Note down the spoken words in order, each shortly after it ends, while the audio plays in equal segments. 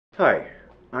Hi,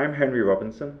 I'm Henry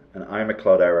Robinson, and I'm a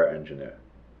Cloudera engineer.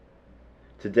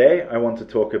 Today, I want to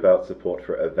talk about support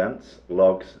for events,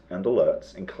 logs, and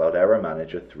alerts in Cloudera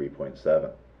Manager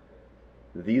 3.7.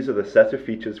 These are the set of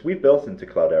features we've built into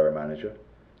Cloudera Manager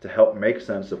to help make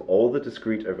sense of all the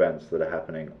discrete events that are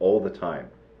happening all the time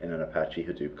in an Apache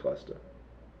Hadoop cluster.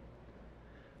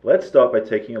 Let's start by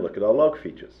taking a look at our log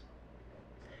features.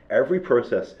 Every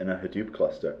process in a Hadoop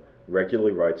cluster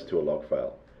regularly writes to a log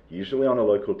file, usually on a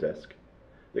local disk,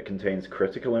 that contains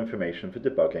critical information for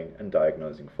debugging and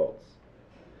diagnosing faults.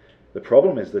 The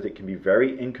problem is that it can be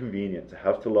very inconvenient to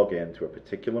have to log in to a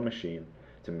particular machine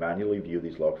to manually view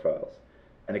these log files,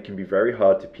 and it can be very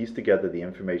hard to piece together the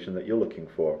information that you're looking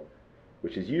for,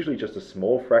 which is usually just a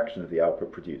small fraction of the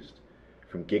output produced,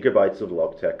 from gigabytes of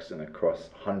log text and across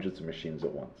hundreds of machines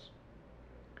at once.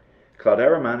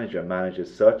 Cloudera Manager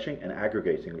manages searching and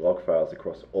aggregating log files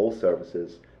across all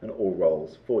services and all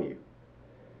roles for you.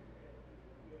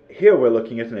 Here we're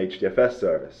looking at an HDFS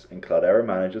service in Cloudera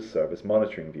Manager's Service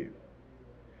Monitoring view.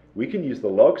 We can use the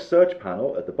Log Search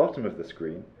panel at the bottom of the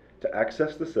screen to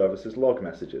access the service's log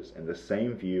messages in the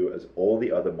same view as all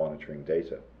the other monitoring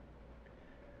data.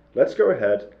 Let's go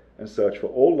ahead and search for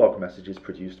all log messages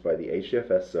produced by the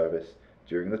HDFS service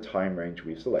during the time range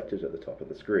we've selected at the top of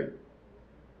the screen.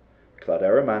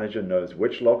 Cloudera Manager knows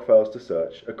which log files to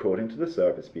search according to the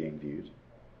service being viewed,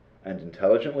 and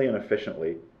intelligently and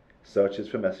efficiently searches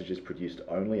for messages produced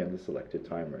only in the selected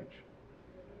time range.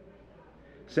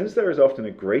 Since there is often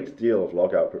a great deal of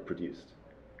log output produced,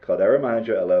 Cloudera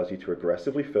Manager allows you to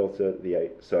aggressively filter the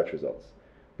search results,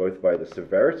 both by the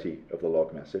severity of the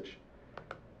log message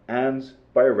and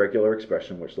by a regular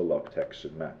expression which the log text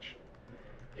should match.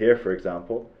 Here, for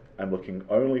example, I'm looking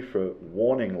only for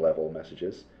warning level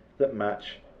messages that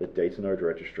match the datanode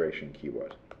registration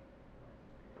keyword.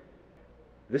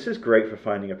 This is great for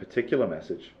finding a particular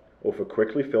message or for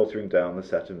quickly filtering down the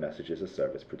set of messages a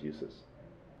service produces.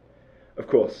 Of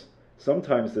course,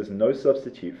 sometimes there's no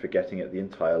substitute for getting at the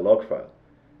entire log file,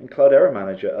 and Cloudera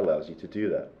Manager allows you to do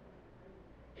that.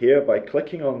 Here, by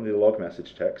clicking on the log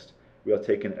message text, we are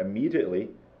taken immediately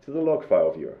to the log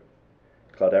file viewer.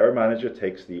 Cloudera Manager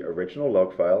takes the original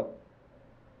log file,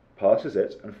 parses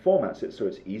it, and formats it so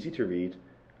it's easy to read,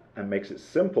 and makes it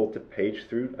simple to page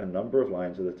through a number of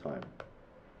lines at a time.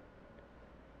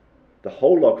 The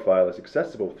whole log file is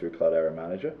accessible through Cloudera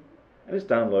Manager, and is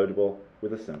downloadable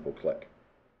with a simple click.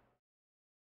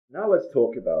 Now let's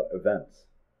talk about events.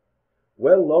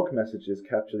 Where log messages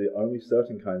capture the only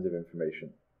certain kinds of information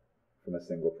from a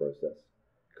single process,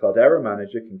 Cloudera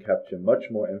Manager can capture much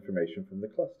more information from the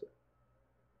cluster.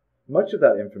 Much of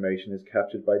that information is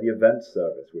captured by the Events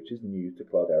service, which is new to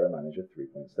Cloudera Manager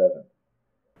 3.7.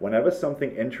 Whenever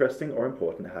something interesting or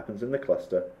important happens in the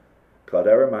cluster,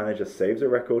 Cloudera Manager saves a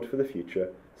record for the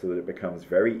future so that it becomes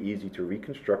very easy to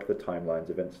reconstruct the timelines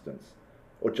of incidents,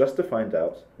 or just to find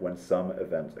out when some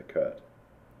event occurred.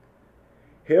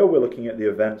 Here we're looking at the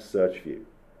Events search view.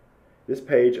 This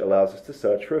page allows us to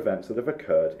search for events that have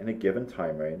occurred in a given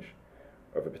time range,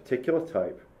 of a particular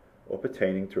type, or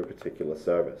pertaining to a particular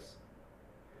service.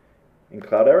 In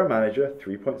Cloudera Manager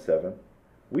 3.7,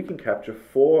 we can capture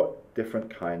 4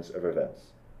 different kinds of events.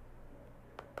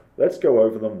 Let's go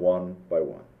over them one by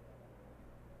one.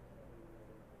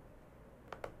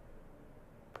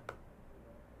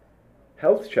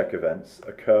 Health check events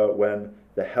occur when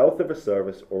the health of a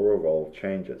service or a role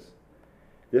changes.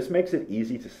 This makes it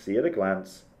easy to see at a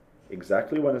glance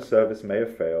exactly when a service may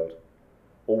have failed,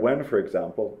 or when, for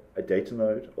example, a data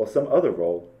node or some other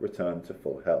role returned to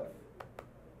full health.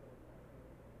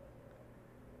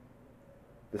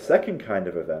 The second kind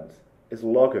of event is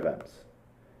log events.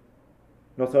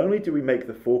 Not only do we make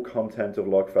the full content of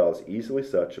log files easily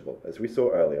searchable, as we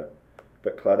saw earlier,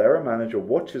 but Cloudera Manager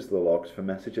watches the logs for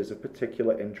messages of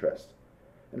particular interest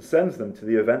and sends them to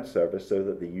the event service so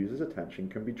that the user's attention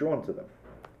can be drawn to them.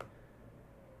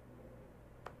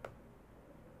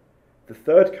 The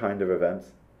third kind of event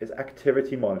is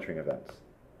activity monitoring events.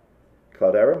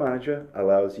 Cloudera Manager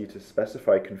allows you to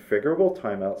specify configurable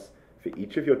timeouts for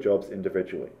each of your jobs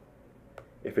individually.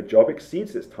 If a job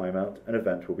exceeds its timeout, an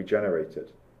event will be generated.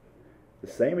 The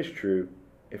same is true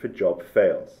if a job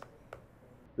fails.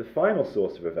 The final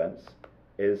source of events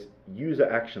is user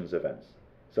actions events,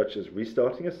 such as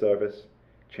restarting a service,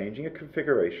 changing a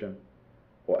configuration,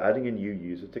 or adding a new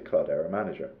user to Cloudera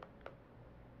Manager.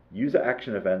 User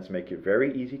action events make it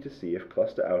very easy to see if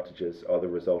cluster outages are the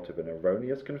result of an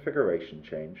erroneous configuration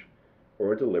change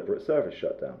or a deliberate service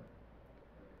shutdown.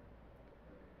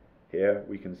 Here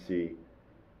we can see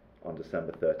on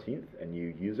December 13th, a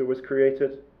new user was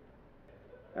created,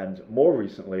 and more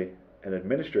recently, an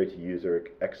administrator user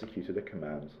executed a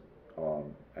command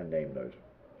on a name node.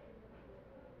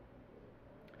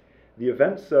 The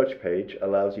event search page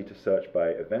allows you to search by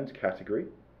event category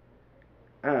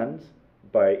and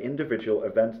by individual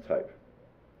event type,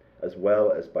 as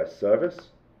well as by service,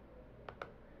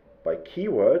 by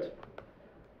keyword,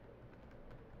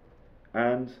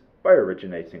 and by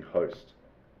originating host.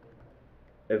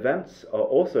 Events are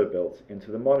also built into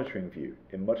the monitoring view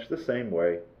in much the same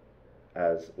way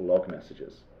as log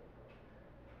messages.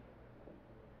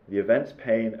 The events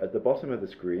pane at the bottom of the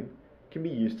screen can be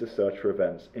used to search for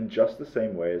events in just the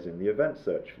same way as in the event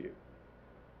search view.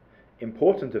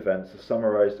 Important events are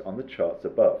summarized on the charts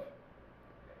above.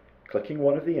 Clicking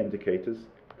one of the indicators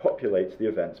populates the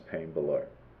events pane below.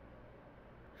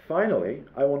 Finally,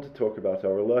 I want to talk about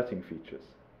our alerting features.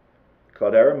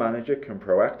 Cloudera Manager can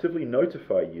proactively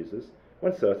notify users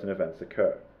when certain events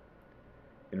occur.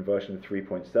 In version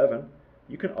 3.7,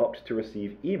 you can opt to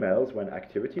receive emails when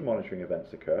activity monitoring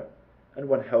events occur and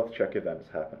when health check events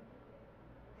happen.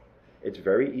 It's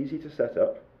very easy to set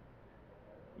up.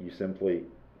 You simply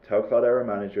tell Cloudera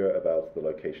Manager about the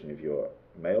location of your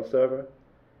mail server,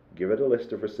 give it a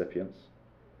list of recipients,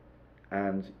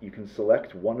 and you can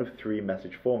select one of 3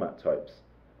 message format types.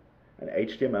 An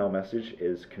HTML message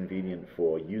is convenient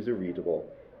for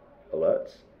user-readable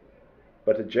alerts,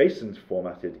 but a JSON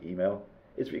formatted email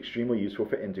is extremely useful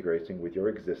for integrating with your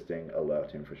existing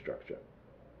alert infrastructure.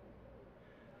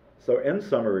 So in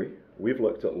summary, we've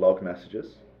looked at log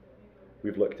messages,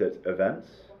 we've looked at events,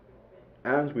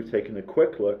 and we've taken a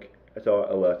quick look at our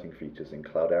alerting features in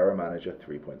Cloudera Manager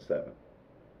 3.7.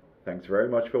 Thanks very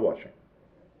much for watching.